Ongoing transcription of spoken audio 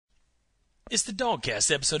It's the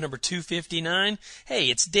DawgCast, episode number 259. Hey,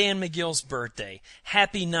 it's Dan Magill's birthday.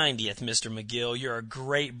 Happy 90th, Mr. Magill. You're a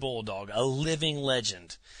great bulldog, a living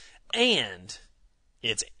legend. And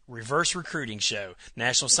it's Reverse Recruiting Show.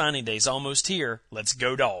 National Signing Day is almost here. Let's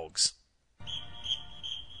go, Dogs.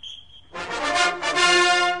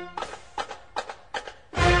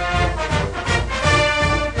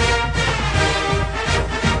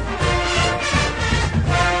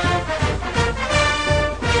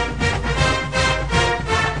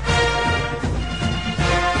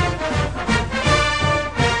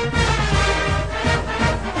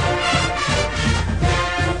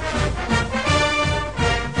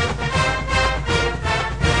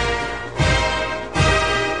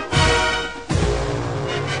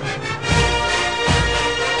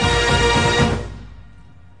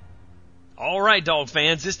 All right, dog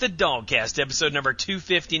fans, it's the DawgCast, episode number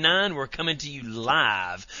 259. We're coming to you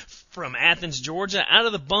live from Athens, Georgia, out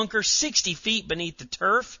of the bunker 60 feet beneath the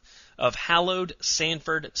turf of hallowed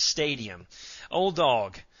Sanford Stadium. Old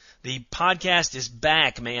dog, the podcast is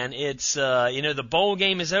back, man. It's, the bowl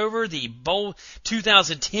game is over. The bowl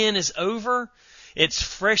 2010 is over. It's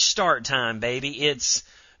fresh start time, baby. It's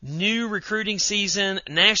new recruiting season,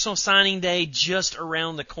 National Signing Day just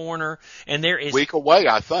around the corner, and there is week away,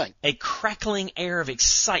 I think. A crackling air of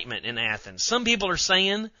excitement in Athens. Some people are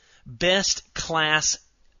saying best class,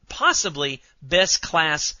 possibly best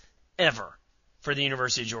class ever for the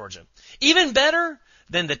University of Georgia. Even better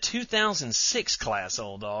than the 2006 class,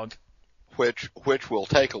 old dog. Which we'll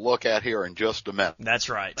take a look at here in just a minute. That's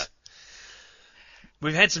right.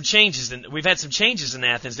 We've had some changes in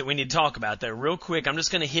Athens that we need to talk about, though. Real quick, I'm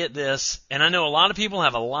just going to hit this, and I know a lot of people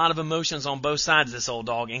have a lot of emotions on both sides of this, old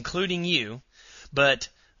dog, including you. But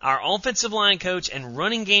our offensive line coach and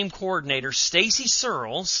running game coordinator, Stacy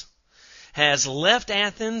Searles, has left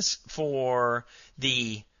Athens for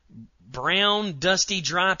the brown, dusty,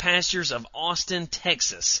 dry pastures of Austin,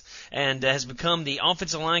 Texas, and has become the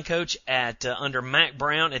offensive line coach at under Mac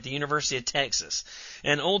Brown at the University of Texas.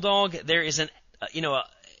 And old dog, there is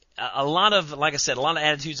a lot of, like I said, a lot of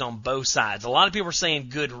attitudes on both sides. A lot of people are saying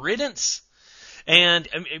good riddance, and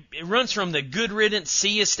it runs from the good riddance,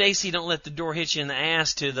 see you, Stacy, don't let the door hit you in the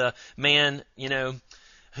ass, to the, man,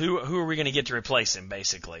 who are we going to get to replace him,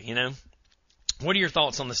 basically, What are your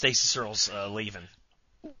thoughts on the Stacy Searles leaving?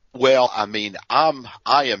 Well, I'm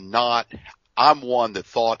one that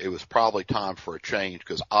thought it was probably time for a change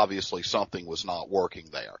because obviously something was not working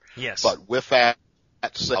there. Yes. But with that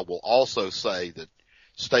said, I will also say that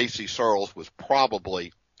Stacy Searles was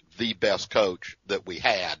probably the best coach that we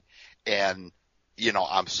had. And,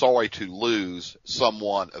 I'm sorry to lose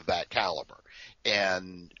someone of that caliber.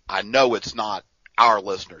 And I know it's not our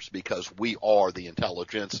listeners because we are the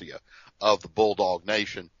intelligentsia of the Bulldog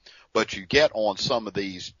Nation. But you get on some of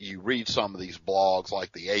these, you read some of these blogs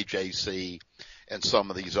like the AJC and some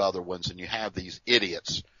of these other ones, and you have these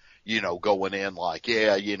idiots, going in like,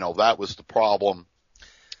 yeah, that was the problem.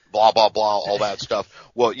 Blah, blah, blah, all that stuff.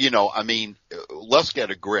 Well, let's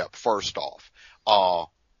get a grip first off.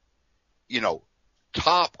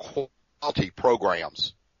 Top quality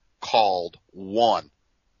programs called one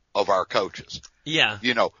of our coaches. Yeah.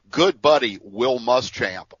 Good buddy Will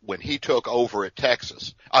Muschamp, when he took over at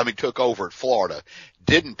Florida,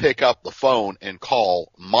 didn't pick up the phone and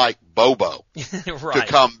call Mike Bobo right. to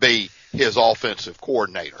come be his offensive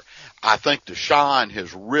coordinator. I think the shine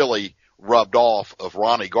has really rubbed off of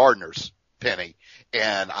Ronnie Gardner's penny,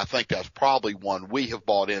 and I think that's probably one we have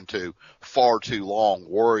bought into far too long,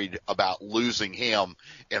 worried about losing him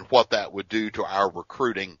and what that would do to our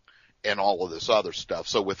recruiting and all of this other stuff.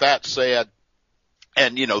 So with that said,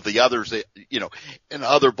 and the others, in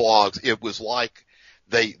other blogs, it was like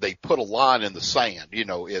they put a line in the sand.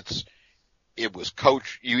 It was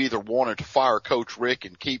coach, you either wanted to fire Coach Rick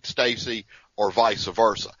and keep Stacy or vice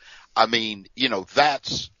versa.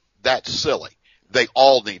 That's silly. They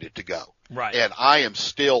all needed to go. Right. And I am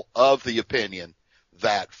still of the opinion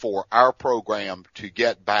that for our program to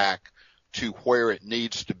get back to where it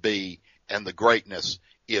needs to be and the greatness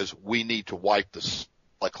is, we need to wipe the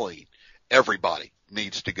slate clean. Everybody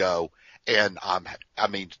needs to go. And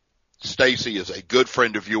Stacy is a good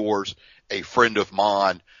friend of yours, a friend of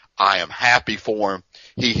mine. I am happy for him.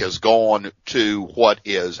 He has gone to what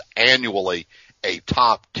is annually a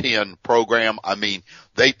top 10 program.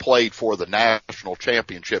 They played for the national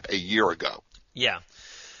championship a year ago. Yeah.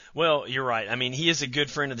 Well, you're right. He is a good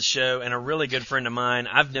friend of the show and a really good friend of mine.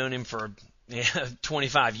 I've known him for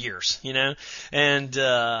 25 years, and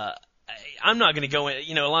I'm not going to go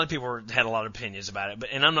in, a lot of people had a lot of opinions about it,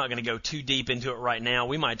 and I'm not going to go too deep into it right now.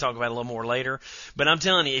 We might talk about it a little more later. But I'm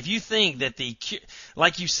telling you, if you think that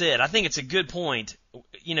like you said, I think it's a good point.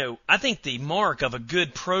 I think the mark of a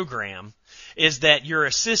good program is that your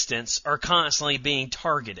assistants are constantly being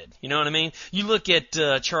targeted. You know what I mean? You look at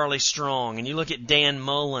Charlie Strong, and you look at Dan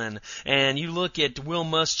Mullen, and you look at Will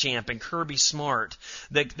Muschamp and Kirby Smart.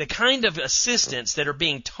 The kind of assistants that are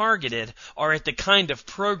being targeted are at the kind of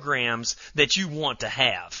programs that you want to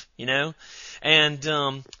have,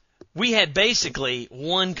 And we had basically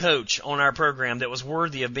one coach on our program that was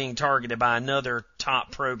worthy of being targeted by another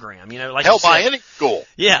top program. Like hell, by any school.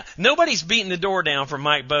 Yeah, nobody's beating the door down for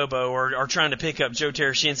Mike Bobo or trying to pick up Joe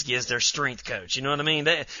Tereshinski as their strength coach. You know what I mean?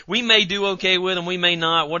 We may do okay with them, we may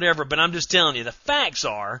not, whatever. But I'm just telling you, the facts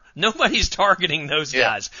are nobody's targeting those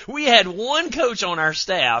guys. We had one coach on our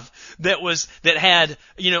staff that had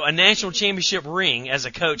a national championship ring as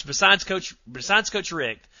a coach besides Coach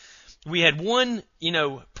Rick. We had one,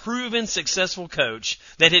 proven successful coach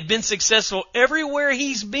that had been successful everywhere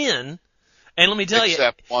he's been. And let me tell you,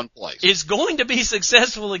 except one place, is going to be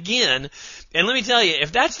successful again. And let me tell you,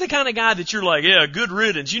 if that's the kind of guy that you're like, yeah, good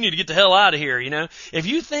riddance, you need to get the hell out of here, If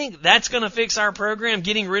you think that's going to fix our program,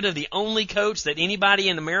 getting rid of the only coach that anybody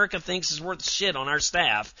in America thinks is worth shit on our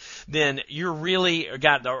staff, then you're really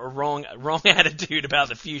got the wrong attitude about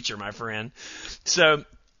the future, my friend. So.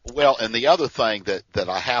 Well, and the other thing that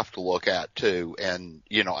I have to look at too, and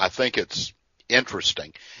I think it's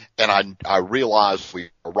interesting, and I realize we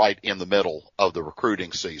are right in the middle of the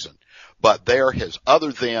recruiting season, but there has,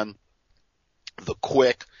 other than the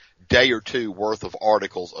quick day or two worth of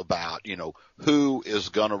articles about, who is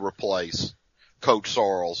going to replace Coach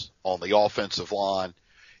Sarles on the offensive line,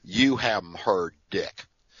 you haven't heard dick.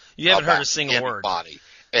 You haven't heard a single anybody.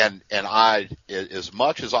 Word. And I, as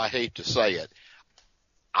much as I hate to say it,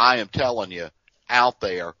 I am telling you, out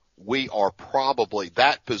there,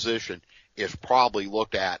 that position is probably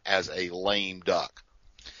looked at as a lame duck.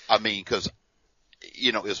 I mean, because,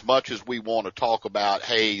 as much as we want to talk about,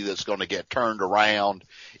 hey, that's going to get turned around,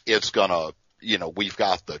 it's going to, we've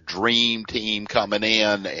got the dream team coming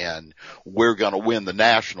in, and we're going to win the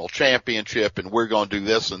national championship, and we're going to do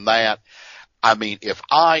this and that. I mean, if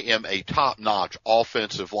I am a top-notch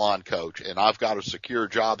offensive line coach and I've got a secure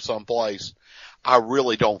job someplace, I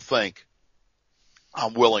really don't think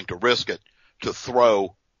I'm willing to risk it to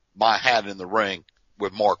throw my hat in the ring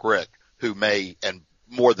with Mark Richt, who may and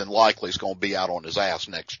more than likely is going to be out on his ass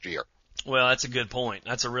next year. Well, that's a good point.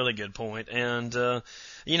 That's a really good point. And,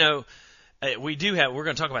 we're going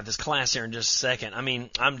to talk about this class here in just a second. I mean,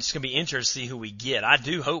 I'm just going to be interested to see who we get. I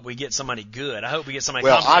do hope we get somebody good. I hope we get somebody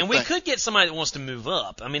competent. And we could get somebody that wants to move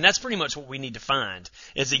up. I mean, that's pretty much what we need to find,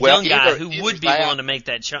 is a young guy who would be willing to make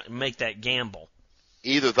that gamble.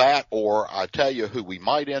 Either that, or I tell you who we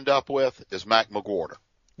might end up with is Mac McWhorter.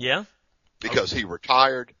 Yeah? Because he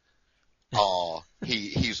retired.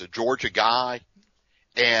 He's a Georgia guy,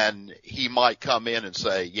 and he might come in and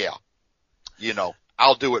say, yeah,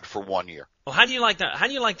 I'll do it for 1 year. Well, how do you like that? How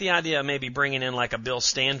do you like the idea of maybe bringing in like a Bill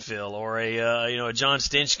Stanfill or a John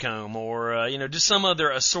Stinchcomb or just some other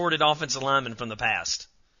assorted offensive lineman from the past?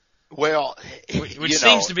 Well, which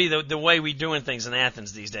seems to be the way we're doing things in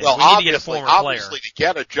Athens these days. Well, we need to get a former player. Obviously, to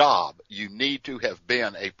get a job, you need to have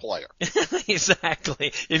been a player.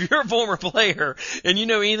 Exactly. If you're a former player and you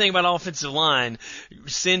know anything about offensive line,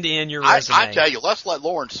 send in your resume. I tell you, let's let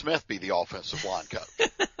Lauren Smith be the offensive line coach.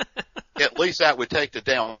 At least that would take the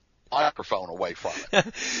down microphone away from it.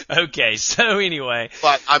 Okay, so anyway.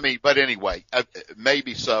 But anyway,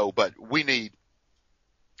 maybe so, but we need,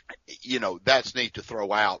 that's neat to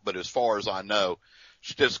throw out, but as far as I know,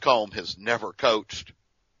 Stiscombe has never coached,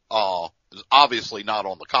 obviously not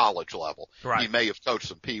on the college level. Right. He may have coached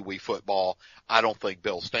some Pee Wee football. I don't think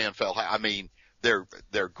Bill Stanfill,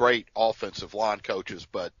 they're great offensive line coaches,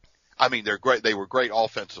 but, they were great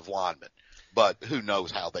offensive linemen, but who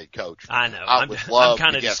knows how they coach. I know. I'm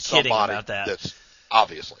kind of just kidding about that.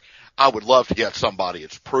 I would love to get somebody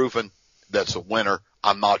that's proven, that's a winner.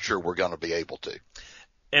 I'm not sure we're going to be able to.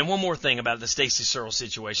 And one more thing about the Stacey Searles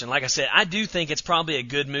situation. Like I said, I do think it's probably a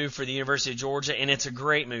good move for the University of Georgia, and it's a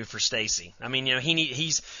great move for Stacey. I mean,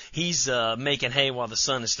 he's making hay while the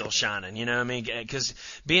sun is still shining. You know what I mean? Because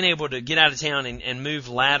being able to get out of town and move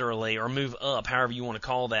laterally or move up, however you want to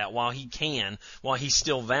call that, while he's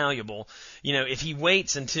still valuable. If he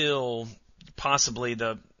waits until possibly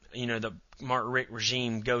the Mark Richt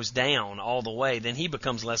regime goes down all the way, then he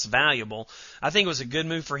becomes less valuable. I think it was a good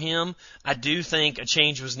move for him. I do think a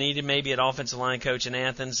change was needed, maybe at offensive line coach in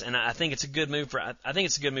Athens, and I think it's a good move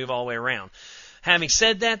all the way around. Having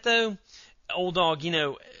said that, though, old dog,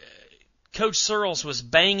 Coach Searles was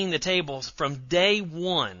banging the tables from day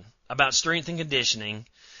one about strength and conditioning,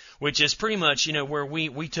 which is pretty much, where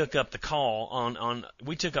we took up the call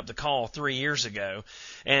we took up the call 3 years ago.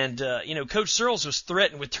 And, Coach Searles was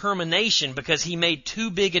threatened with termination because he made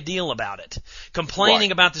too big a deal about it.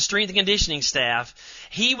 Complaining about the strength and conditioning staff.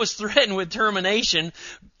 He was threatened with termination,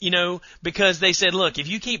 because they said, look, if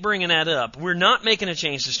you keep bringing that up, we're not making a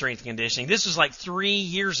change to strength and conditioning. This was like 3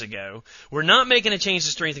 years ago. We're not making a change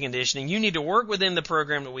to strength and conditioning. You need to work within the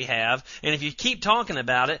program that we have. And if you keep talking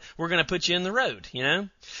about it, we're going to put you in the road,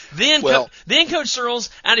 Then Coach Searles,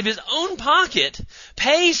 out of his own pocket,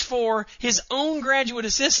 pays for his own graduate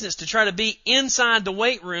assistants to try to be inside the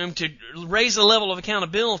weight room to raise the level of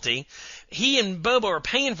accountability. He and Bobo are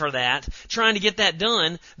paying for that, trying to get that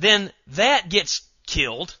done. Then that gets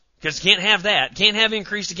killed, because can't have that. Can't have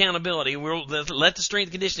increased accountability. We'll let the strength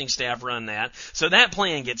and conditioning staff run that. So that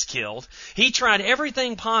plan gets killed. He tried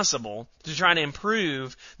everything possible to try to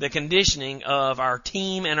improve the conditioning of our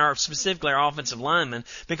team and specifically our offensive linemen,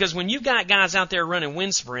 because when you've got guys out there running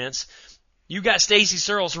wind sprints, you got Stacy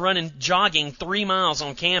Searles jogging 3 miles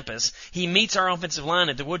on campus. He meets our offensive line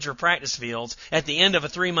at the Woodruff practice fields at the end of a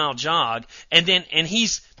 3-mile jog, and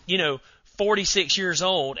he's, 46 years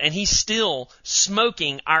old, and he's still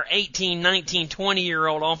smoking our 18, 19,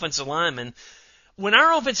 20-year-old offensive linemen. When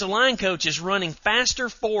our offensive line coach is running faster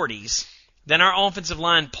 40s than our offensive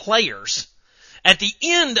line players at the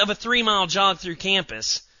end of a 3-mile jog through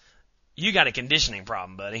campus, you got a conditioning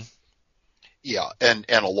problem, buddy. Yeah, and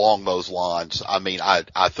along those lines,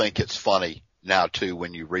 I think it's funny now, too,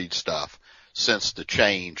 when you read stuff since the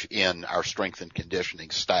change in our strength and conditioning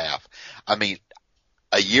staff.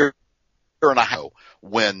 A year and a half,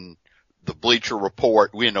 when the Bleacher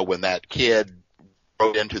Report, when that kid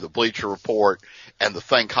wrote into the Bleacher Report and the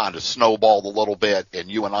thing kind of snowballed a little bit, and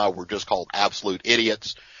you and I were just called absolute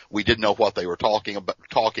idiots. We didn't know what they were talking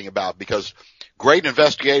about because great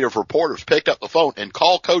investigative reporters picked up the phone and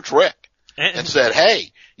called Coach Rick and said,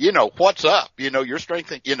 hey, what's up? Your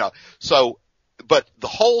strength, so, but the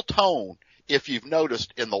whole tone, if you've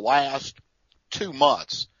noticed in the last 2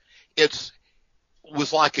 months,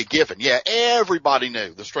 was like a given. Yeah, everybody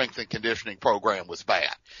knew the strength and conditioning program was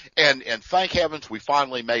bad. And thank heavens we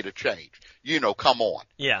finally made a change. Come on.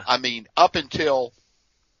 Yeah. Up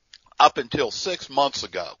until 6 months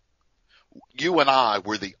ago, you and I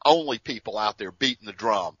were the only people out there beating the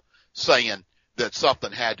drum saying that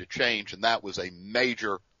something had to change, and that was a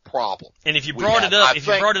major problem. And if you brought it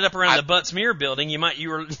up around the Butts Mirror building, you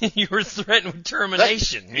were threatened with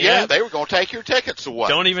termination. They were going to take your tickets away.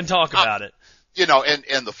 Don't even talk about it.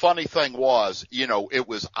 And the funny thing was, it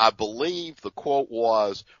was, I believe the quote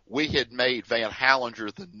was, we had made Van Hallinger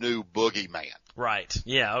the new boogeyman. Right.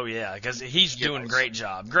 Yeah. Oh yeah. Because he's doing a great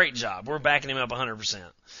job. Great job. We're backing him up 100%.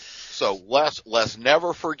 So let's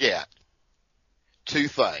never forget 2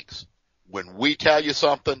 things. When we tell you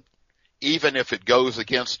something, even if it goes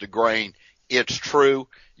against the grain, it's true.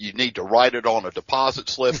 You need to write it on a deposit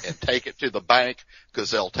slip and take it to the bank because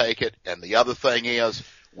they'll take it. And the other thing is,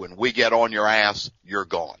 when we get on your ass, you're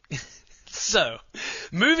gone. So,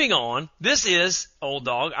 moving on, this is, Old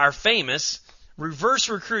Dog, our famous reverse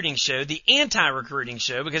recruiting show, the anti-recruiting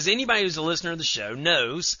show, because anybody who's a listener of the show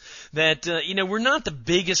knows that, we're not the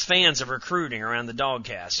biggest fans of recruiting around the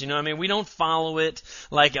DawgCast. We don't follow it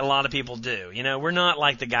like a lot of people do. We're not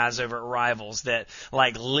like the guys over at Rivals that,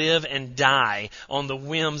 live and die on the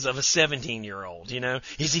whims of a 17-year-old,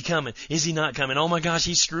 Is he coming? Is he not coming? Oh my gosh,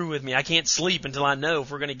 he's screwing with me. I can't sleep until I know if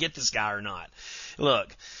we're going to get this guy or not.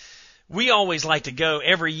 Look, we always like to go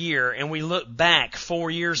every year and we look back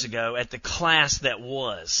 4 years ago at the class that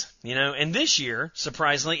was, and this year,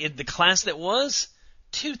 surprisingly, the class that was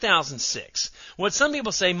 2006. What some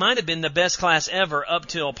people say might have been the best class ever up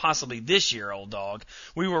till possibly this year, Old Dog.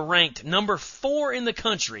 We were ranked number 4 in the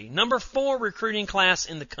country, number 4 recruiting class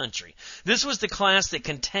in the country. This was the class that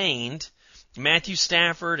contained Matthew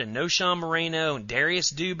Stafford and Noshawn Moreno and Darius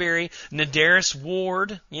Dewberry, Nadaris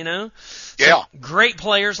Ward, Yeah. Great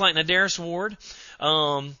players like Nadaris Ward.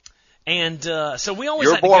 So we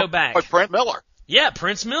always like to go back. Brent Miller. Yeah,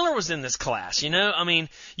 Prince Miller was in this class,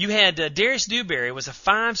 You had Darius Dewberry was a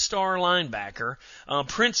 5-star linebacker.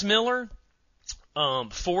 Prince Miller,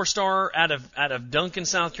 4-star out of Duncan,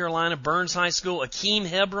 South Carolina, Burns High School. Akeem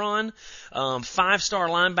Hebron, 5-star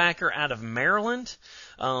linebacker out of Maryland.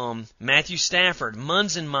 Matthew Stafford,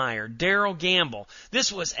 Munzenmeyer, Darrell Gamble.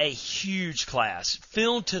 This was a huge class,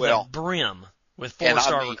 filled to the brim with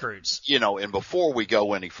 4-star recruits. And before we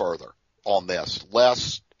go any further on this,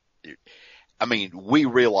 we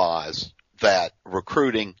realize that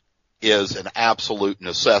recruiting is an absolute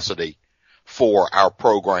necessity for our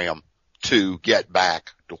program to get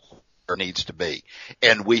back to where it needs to be.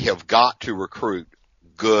 And we have got to recruit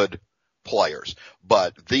good players.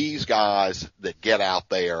 But these guys that get out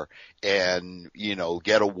there and,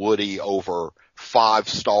 get a Woody over 5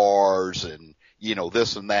 stars and,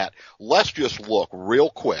 this and that, let's just look real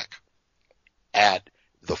quick at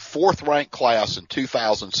the 4th ranked class in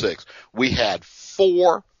 2006. We had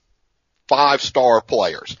 4 5-star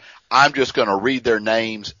players. I'm just going to read their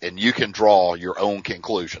names and you can draw your own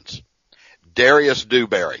conclusions. Darius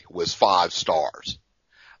Dewberry was 5 stars.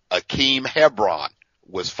 Akeem Hebron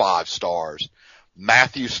was 5 stars.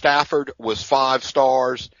 Matthew Stafford was 5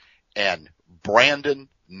 stars. And Brandon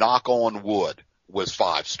Knock on Wood was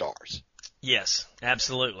 5 stars. Yes,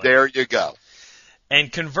 absolutely. There you go. And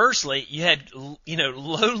conversely, you had,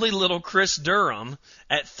 lowly little Chris Durham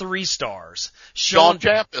at 3 stars. Sean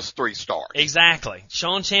Champus, 3 stars. Exactly.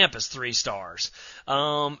 Sean Champus, 3 stars.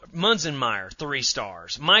 Munzenmeyer, 3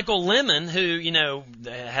 stars. Michael Lemon, who,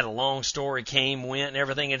 had a long story, came, went, and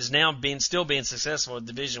everything, and is now still being successful at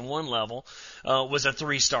Division I level, was a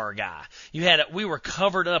 3-star guy. We were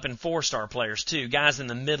covered up in 4-star players too, guys in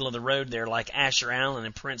the middle of the road there like Asher Allen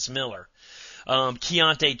and Prince Miller.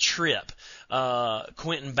 Keontae Tripp,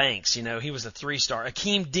 Quentin Banks, he was a 3-star.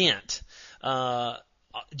 Akeem Dent,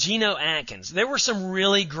 Geno Atkins. There were some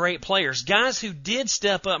really great players, guys who did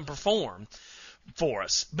step up and perform for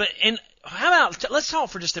us. And how about, let's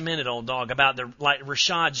talk for just a minute, old dog, about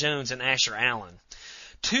Rashad Jones and Asher Allen.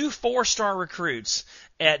 2 4-star recruits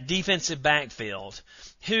at defensive backfield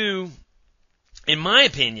who, in my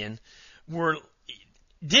opinion,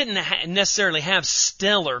 didn't necessarily have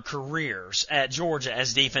stellar careers at Georgia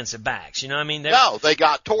as defensive backs. You know what I mean? No, they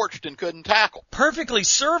got torched and couldn't tackle. Perfectly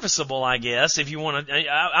serviceable, I guess, if you want to.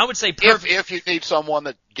 I would say perfect. If you need someone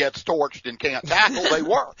that gets torched and can't tackle, they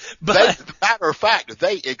were. As a matter of fact,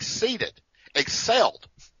 they excelled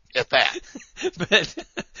at that. But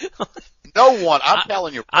no one, I'm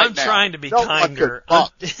telling you right I'm now, trying to be kinder.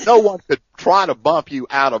 No one could try to bump you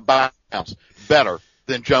out of bounds better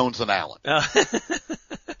than Jones and Allen.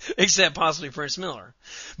 Except possibly Prince Miller.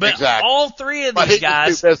 But exactly. All 3 of these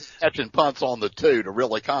guys, too busy catching punts on the 2 to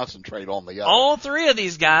really concentrate on the other. All 3 of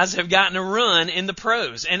these guys have gotten a run in the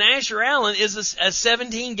pros, and Asher Allen is a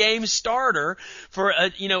 17-game starter for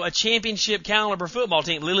a championship caliber football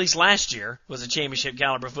team. Lily's last year was a championship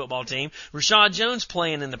caliber football team. Rashad Jones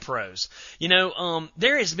playing in the pros.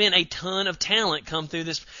 There has been a ton of talent come through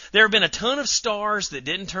this. There have been a ton of stars that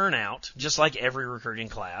didn't turn out, just like every recruiting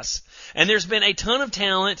class, and there's been a ton of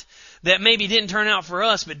talent that maybe didn't turn out for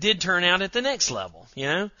us, but did turn out at the next level,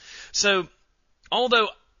 So, although,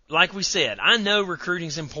 like we said, I know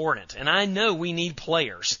recruiting's important, and I know we need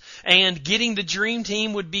players, and getting the dream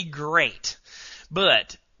team would be great,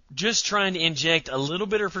 but just trying to inject a little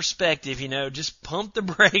bit of perspective, just pump the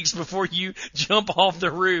brakes before you jump off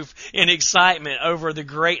the roof in excitement over the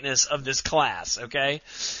greatness of this class, okay?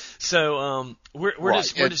 So, we're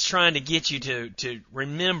just trying to get you to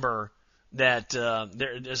remember that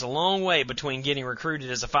there's a long way between getting recruited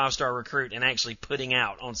as a 5-star recruit and actually putting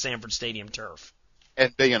out on Sanford Stadium turf.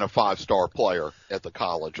 And being a 5-star player at the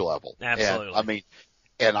college level. Absolutely.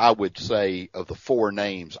 And I would say of the 4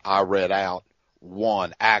 names I read out,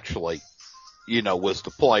 one actually, was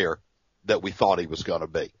the player that we thought he was going to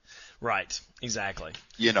be. Right, exactly.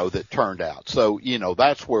 That turned out. So,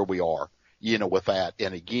 that's where we are, with that.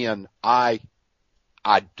 And again, I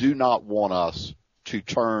do not want us to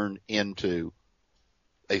turn into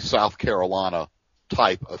a South Carolina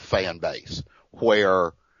type of fan base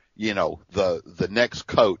where, the next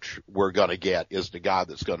coach we're going to get is the guy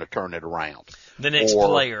that's going to turn it around. The next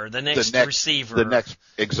player, the next receiver.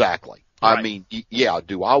 Exactly. Right.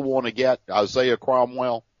 Do I want to get Isaiah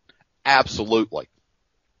Cromwell? Absolutely.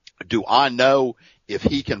 Do I know if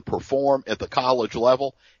he can perform at the college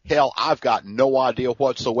level? Hell, I've got no idea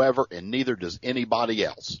whatsoever, and neither does anybody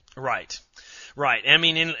else. Right.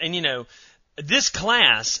 This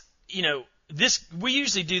class, we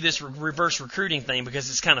usually do this reverse recruiting thing because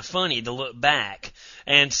it's kind of funny to look back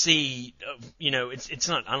and see, it's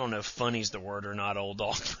not, I don't know if funny's the word or not, old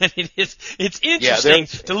dog, but it's interesting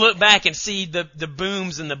to look back and see the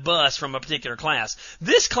booms and the busts from a particular class.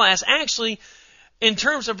 This class actually, in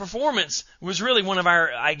terms of performance, was really one of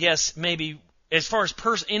our, I guess, maybe as far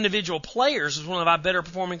as individual players, was one of our better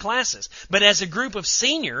performing classes. But as a group of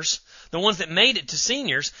seniors, the ones that made it to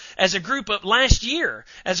seniors, as a group of last year,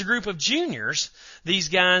 as a group of juniors, these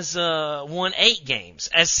guys won 8 games.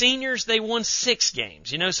 As seniors, they won 6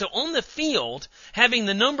 games. So on the field, having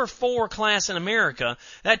the number 4 class in America,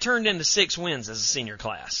 that turned into 6 wins as a senior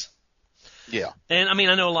class. Yeah. And, I mean,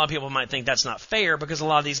 I know a lot of people might think that's not fair because a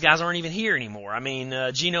lot of these guys aren't even here anymore. I mean,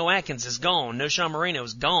 Geno Atkins is gone. Noshawn Moreno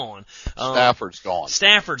is gone. Stafford's gone.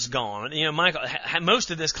 Stafford's gone. You know, Michael,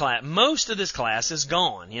 most of this class is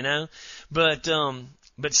gone, you know. But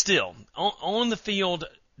still, on the field,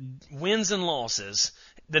 wins and losses,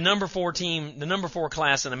 the number 4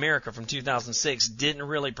 class in America from 2006 didn't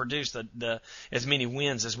really produce as many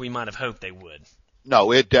wins as we might have hoped they would.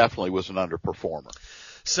 No, it definitely was an underperformer.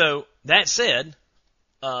 So, that said,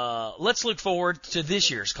 let's look forward to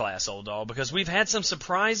this year's class, old dog, because we've had some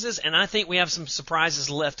surprises, and I think we have some surprises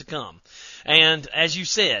left to come. And as you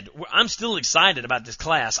said, I'm still excited about this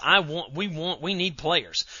class. We need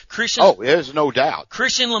players. There's no doubt.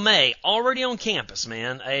 Christian LeMay, already on campus,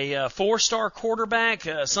 man. A 4-star quarterback.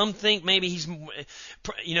 Some think maybe he's,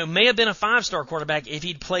 may have been a 5-star quarterback if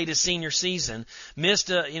he'd played his senior season.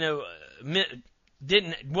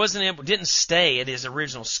 Didn't stay at his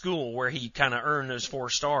original school where he kind of earned those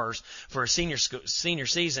 4 stars for a senior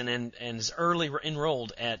season and is early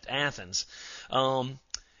enrolled at Athens.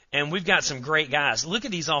 And we've got some great guys. Look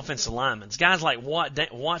at these offensive linemen. Guys like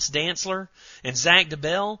Watts Dantzler and Zach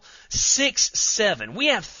DeBell, 6'7". We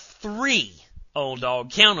have 3, old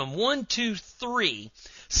dog. Count them. 1, 2, 3.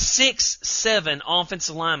 6'7"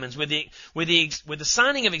 offensive linemen with the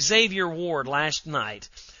signing of Xavier Ward last night.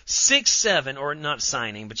 6'7", or not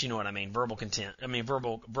signing, but you know what I mean. Verbal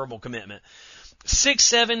commitment.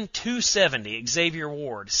 6'7", 270, Xavier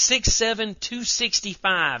Ward. 6'7",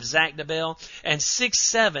 265, Zach DeBell. And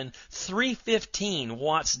 6'7", 315,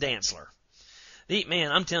 Watts Dantzler.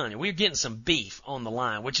 Man, I'm telling you, we're getting some beef on the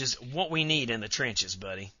line, which is what we need in the trenches,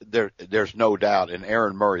 buddy. There's no doubt, and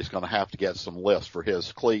Aaron Murray's going to have to get some lifts for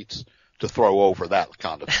his cleats to throw over that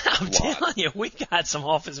kind of I'm telling you, we got some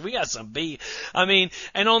offense, we got some beef. I mean,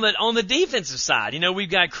 and on the defensive side, we've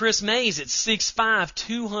got Chris Mays at 6'5",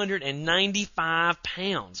 295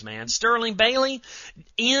 pounds, man. Sterling Bailey,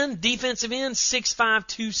 defensive end, 6'5",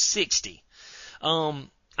 260.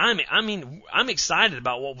 I'm excited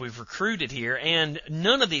about what we've recruited here, and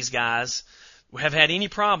none of these guys have had any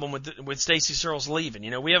problem with Stacy Searles leaving.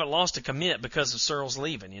 We haven't lost a commit because of Searles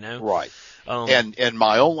leaving, Right. And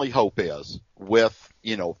my only hope is with,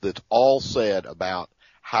 that's all said about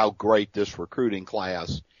how great this recruiting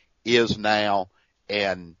class is now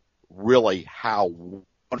and really how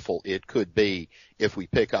wonderful it could be if we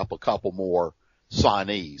pick up a couple more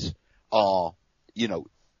signees.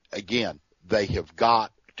 Again, they have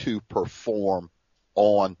got to perform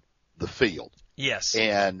on the field. Yes.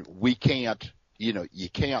 And we can't, you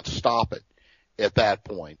can't stop it at that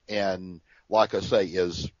point. And like I say,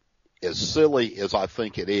 as silly as I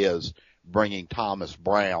think it is bringing Thomas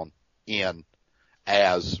Brown in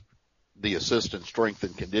as the assistant strength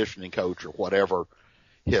and conditioning coach or whatever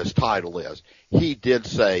his title is, he did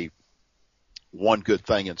say one good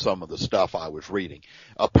thing in some of the stuff I was reading.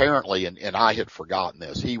 Apparently, and I had forgotten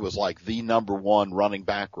this, he was like the number 1 running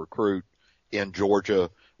back recruit in Georgia,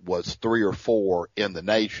 was 3 or 4 in the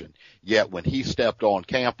nation. Yet when he stepped on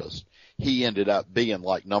campus, he ended up being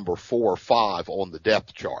like number 4 or 5 on the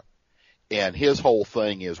depth chart. And his whole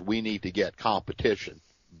thing is we need to get competition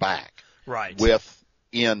back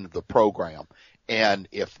within the program. And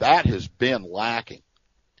if that has been lacking,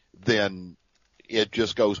 then it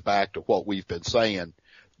just goes back to what we've been saying.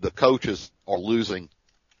 The coaches are losing,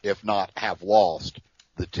 if not have lost,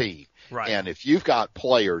 the team. Right. And if you've got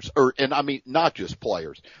players, and I mean, not just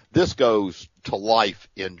players, this goes to life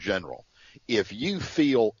in general. If you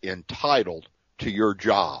feel entitled to your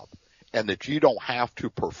job and that you don't have to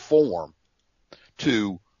perform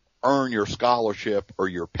to earn your scholarship or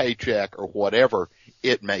your paycheck or whatever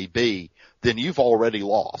it may be, then you've already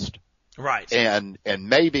lost. Right. And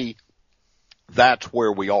maybe that's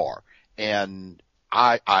where we are. And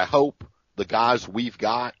I hope the guys we've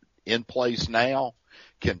got in place now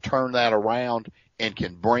can turn that around and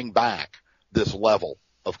can bring back this level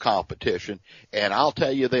of competition. And I'll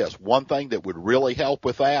tell you this, one thing that would really help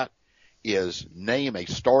with that is name a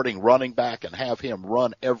starting running back and have him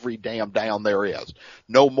run every damn down there is.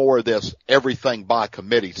 No more of this everything by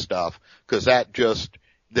committee stuff, because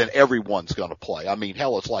then everyone's going to play. I mean,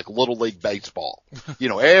 hell, it's like Little League Baseball.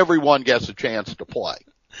 Everyone gets a chance to play.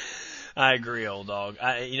 I agree, old dog.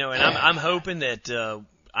 And I'm hoping that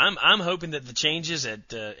I'm hoping that the changes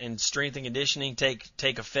in strength and conditioning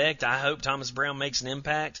take effect. I hope Thomas Brown makes an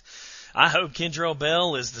impact. I hope Kendrell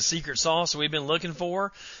Bell is the secret sauce we've been looking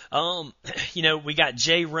for. We got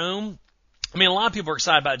Jay Rome I mean, a lot of people are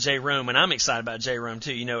excited about Jay Rome, and I'm excited about Jay Rome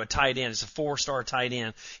too. You know, a tight end. It's a 4-star tight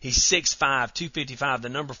end. He's 6'5", 255, the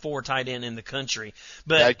number 4 tight end in the country.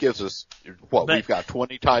 But that gives us we've got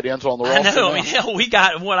 20 tight ends on the roster. I know. Now? Hell, we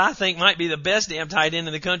got what I think might be the best damn tight end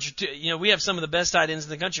in the country too. You know, we have some of the best tight ends in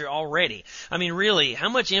the country already. I mean, really, how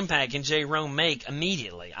much impact can Jay Rome make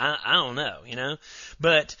immediately? I don't know, you know.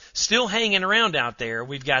 But still hanging around out there,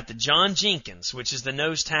 we've got the John Jenkins, which is the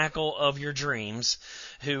nose tackle of your dreams,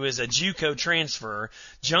 who is a JUCO transfer.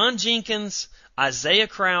 John Jenkins, Isaiah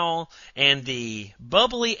Crowell, and the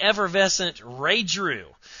bubbly, effervescent Ray Drew.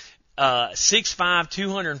 6'5",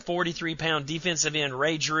 243-pound defensive end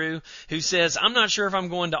Ray Drew, who says, I'm not sure if I'm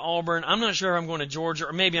going to Auburn, I'm not sure if I'm going to Georgia,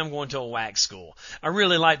 or maybe I'm going to a WAC school. I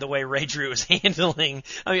really like the way Ray Drew is handling.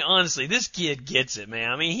 I mean, honestly, this kid gets it, man.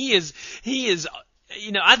 I mean, he is,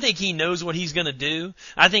 you know, I think he knows what he's going to do.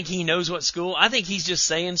 I think he knows what school. I think he's just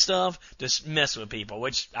saying stuff to mess with people,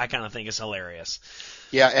 which I kind of think is hilarious.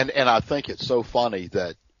 Yeah, and I think it's so funny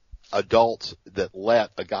that adults that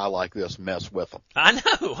let a guy like this mess with them.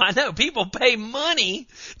 I know. People pay money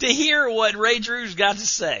to hear what Ray Drew's got to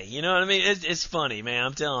say. You know what I mean? It's funny, man.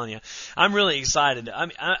 I'm telling you. I'm really excited. I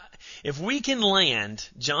mean, if we can land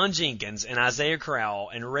John Jenkins and Isaiah Crowell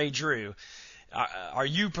and Ray Drew, are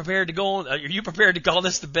you prepared to go on? Are you prepared to call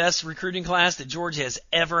this the best recruiting class that Georgia has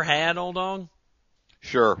ever had, old dog?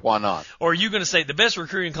 Sure, why not? Or are you going to say the best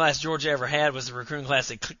recruiting class Georgia ever had was the recruiting class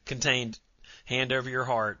that contained, hand over your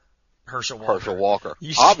heart, Herschel Walker?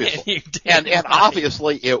 Obviously. And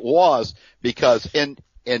obviously it was, because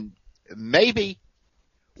and maybe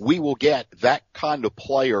we will get that kind of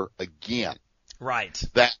player again. Right.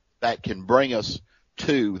 That can bring us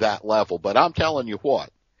to that level. But I'm telling you what,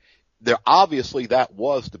 obviously that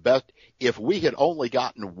was the best. If we had only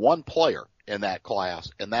gotten one player in that class,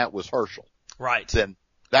 and that was Herschel. Right. Then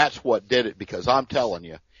that's what did it, because I'm telling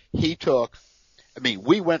you,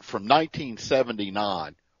 we went from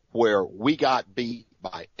 1979 where we got beat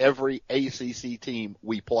by every ACC team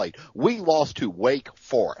we played. We lost to Wake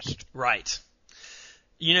Forest. Right.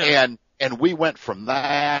 You know, and we went from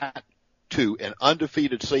that to an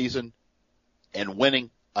undefeated season and winning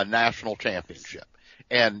a national championship.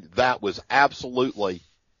 And that was absolutely,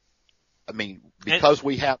 because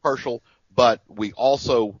we had Herschel, but we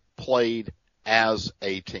also played as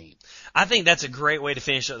a team. I think that's a great way to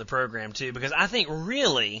finish up the program too, because I think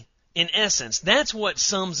really, in essence, that's what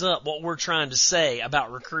sums up what we're trying to say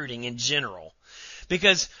about recruiting in general.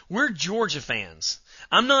 Because we're Georgia fans.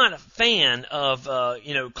 I'm not a fan of,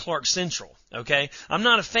 Clark Central, okay? I'm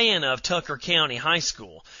not a fan of Tucker County High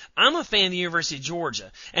School. I'm a fan of the University of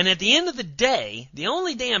Georgia. And at the end of the day, the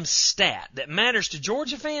only damn stat that matters to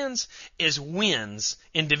Georgia fans is wins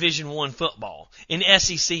in Division I football, in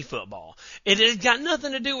SEC football. It has got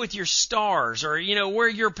nothing to do with your stars or, where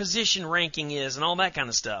your position ranking is and all that kind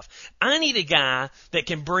of stuff. I need a guy that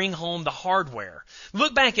can bring home the hardware.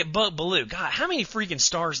 Look back at Buck Bellew. God, how many freaking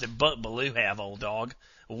stars did Buck Bellew have, old dog?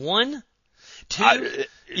 1? 2?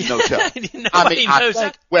 No telling.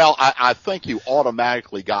 I think you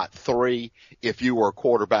automatically got 3 if you were a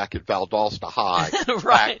quarterback at Valdosta High.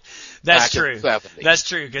 Right. That's true. That's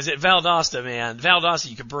true, because at Valdosta,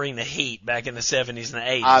 you could bring the heat back in the 70s and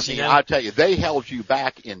the 80s. I tell you, they held you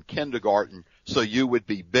back in kindergarten so you would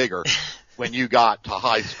be bigger when you got to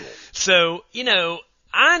high school. So,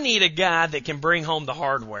 I need a guy that can bring home the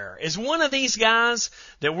hardware. Is one of these guys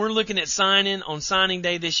that we're looking at signing on signing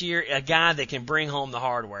day this year a guy that can bring home the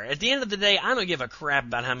hardware? At the end of the day, I don't give a crap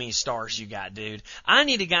about how many stars you got, dude. I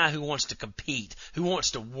need a guy who wants to compete, who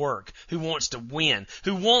wants to work, who wants to win,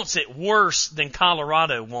 who wants it worse than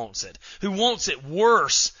Colorado wants it, who wants it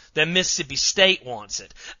worse than Mississippi State wants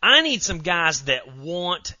it. I need some guys that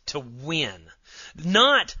want to win.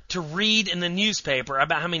 Not to read in the newspaper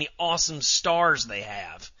about how many awesome stars they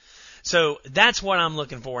have. So that's what I'm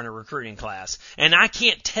looking for in a recruiting class. And I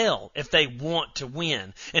can't tell if they want to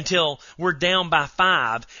win until we're down by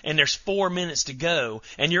 5 and there's 4 minutes to go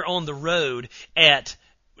and you're on the road at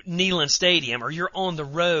Neyland Stadium or you're on the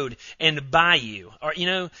road in the Bayou. Or,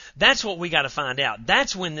 that's what we got to find out.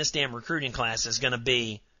 That's when this damn recruiting class is going to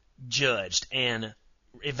be judged and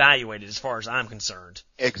evaluated as far as I'm concerned.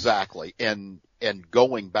 Exactly. And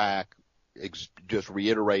going back, just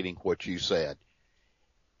reiterating what you said,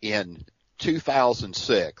 in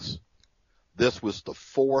 2006, this was the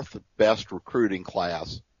 4th best recruiting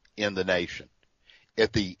class in the nation.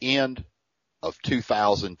 At the end of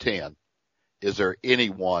 2010, is there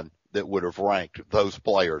anyone that would have ranked those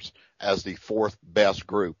players as the 4th best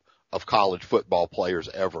group of college football players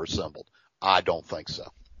ever assembled? I don't think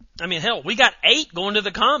so. Hell, we got 8 going to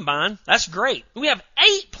the combine. That's great. We have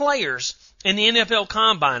 8 players in the NFL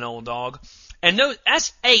combine, old dog. And no,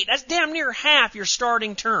 that's 8. That's damn near half your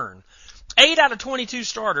starting turn. 8 out of 22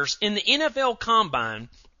 starters in the NFL Combine,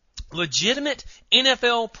 legitimate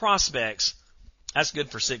NFL prospects. That's good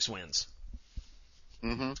for 6 wins.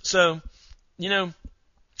 Mm-hmm. So,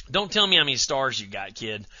 don't tell me how many stars you got,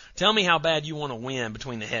 kid. Tell me how bad you want to win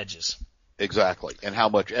between the hedges. Exactly. And how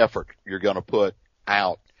much effort you're going to put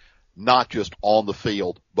out, not just on the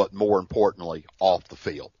field, but more importantly, off the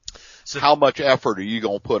field. So how much effort are you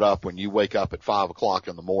going to put up when you wake up at 5 o'clock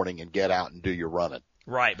in the morning and get out and do your running?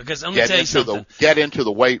 Right. Because I'm going to tell you something. Get into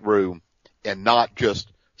the weight room and not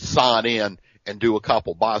just sign in and do a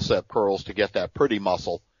couple bicep curls to get that pretty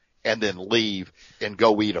muscle and then leave and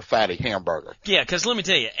go eat a fatty hamburger. Yeah, because let me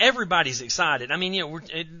tell you, everybody's excited. I mean,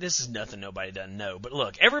 this is nothing nobody doesn't know. But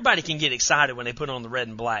look, everybody can get excited when they put on the red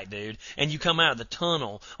and black, dude, and you come out of the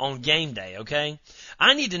tunnel on game day, okay?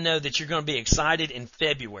 I need to know that you're going to be excited in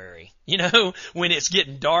February, when it's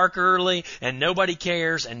getting dark early and nobody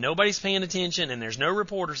cares and nobody's paying attention and there's no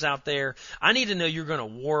reporters out there. I need to know you're going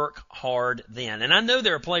to work hard then. And I know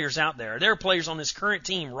there are players out there. There are players on this current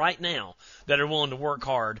team right now that are willing to work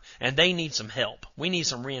hard, and they need some help. We need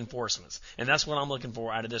some reinforcements, and that's what I'm looking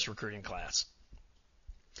for out of this recruiting class.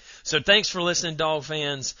 So thanks for listening, Dog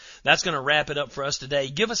fans. That's going to wrap it up for us today.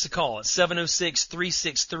 Give us a call at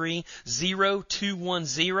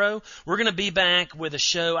 706-363-0210. We're going to be back with a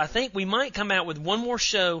show. I think we might come out with one more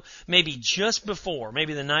show maybe just before,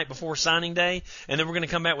 maybe the night before signing day, and then we're going to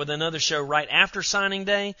come back with another show right after signing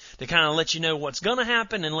day to kind of let you know what's going to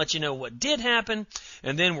happen and let you know what did happen,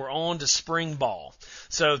 and then we're on to spring ball.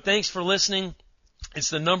 So thanks for listening. It's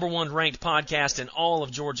the #1 ranked podcast in all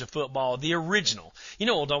of Georgia football, the original.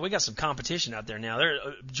 Old dog, we got some competition out there now. There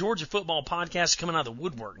are Georgia football podcasts coming out of the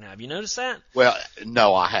woodwork now. Have you noticed that? Well,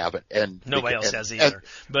 no, I haven't, and nobody else has either.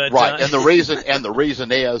 But right, and the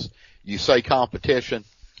reason is you say competition.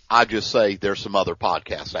 I just say there's some other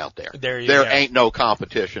podcasts out there. There ain't no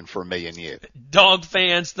competition for me and you. Dog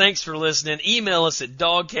fans, thanks for listening. Email us at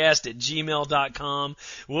dawgcast@gmail.com.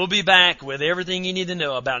 We'll be back with everything you need to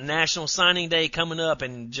know about National Signing Day coming up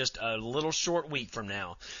in just a little short week from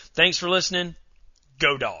now. Thanks for listening.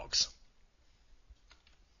 Go Dogs.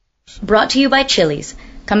 Brought to you by Chili's.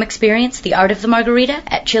 Come experience the art of the margarita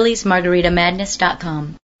at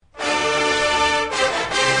Chili'sMargaritaMadness.com.